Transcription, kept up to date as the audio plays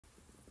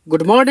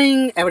Good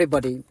morning,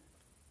 everybody.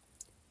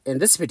 In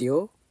this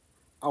video,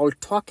 I'll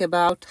talk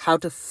about how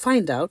to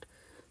find out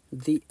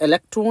the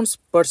electrons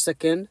per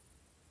second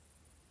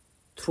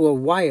through a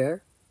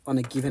wire on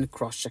a given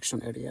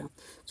cross-section area.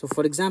 So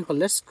for example,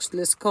 let's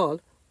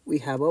call we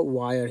have a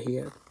wire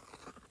here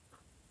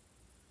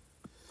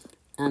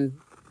and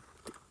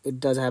it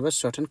does have a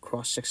certain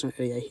cross-section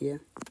area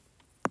here.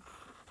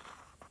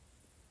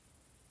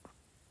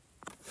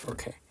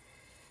 Okay.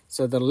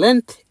 So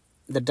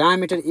the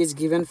diameter is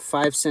given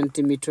 5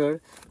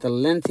 centimeter. The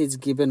length is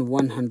given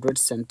 100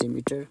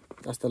 centimeter.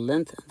 That's the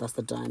length, that's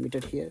the diameter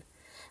here.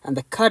 And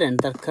the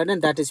current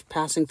that is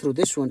passing through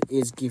this one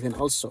is given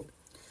also.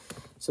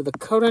 So the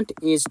current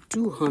is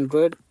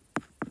 200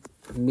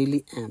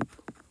 milliamp.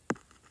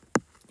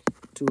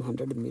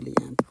 200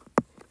 milliamp.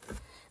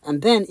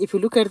 And then if you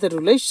look at the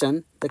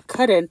relation, the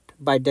current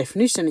by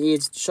definition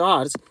is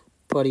charge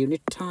per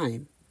unit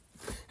time.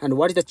 And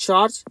what is the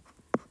charge?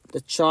 The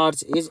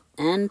charge is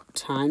N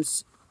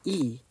times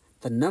E,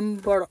 the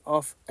number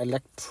of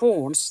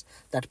electrons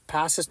that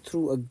passes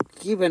through a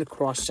given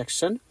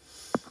cross-section,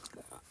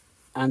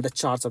 and the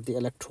charge of the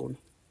electron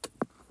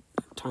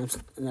times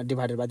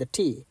divided by the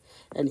T.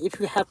 And if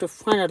you have to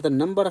find out the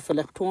number of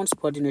electrons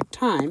per unit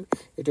time,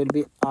 it will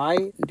be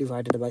I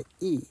divided by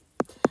E.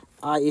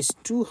 I is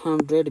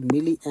 200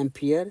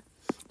 milliampere,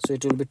 so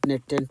it will be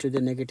 10 to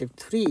the negative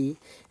 3,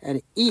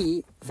 and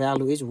E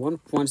value is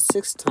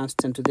 1.6 times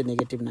 10 to the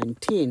negative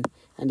 19,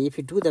 and if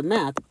you do the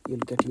math, you'll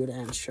get your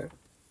answer.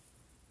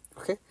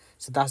 Okay,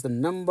 so that's the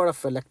number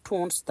of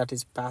electrons that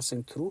is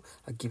passing through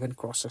a given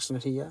cross-section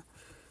here.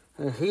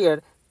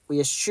 Here, we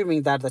are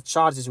assuming that the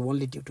charge is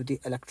only due to the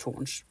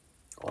electrons.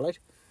 All right.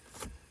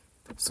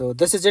 So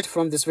this is it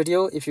from this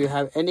video. If you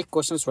have any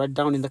questions, write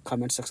down in the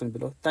comment section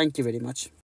below. Thank you very much.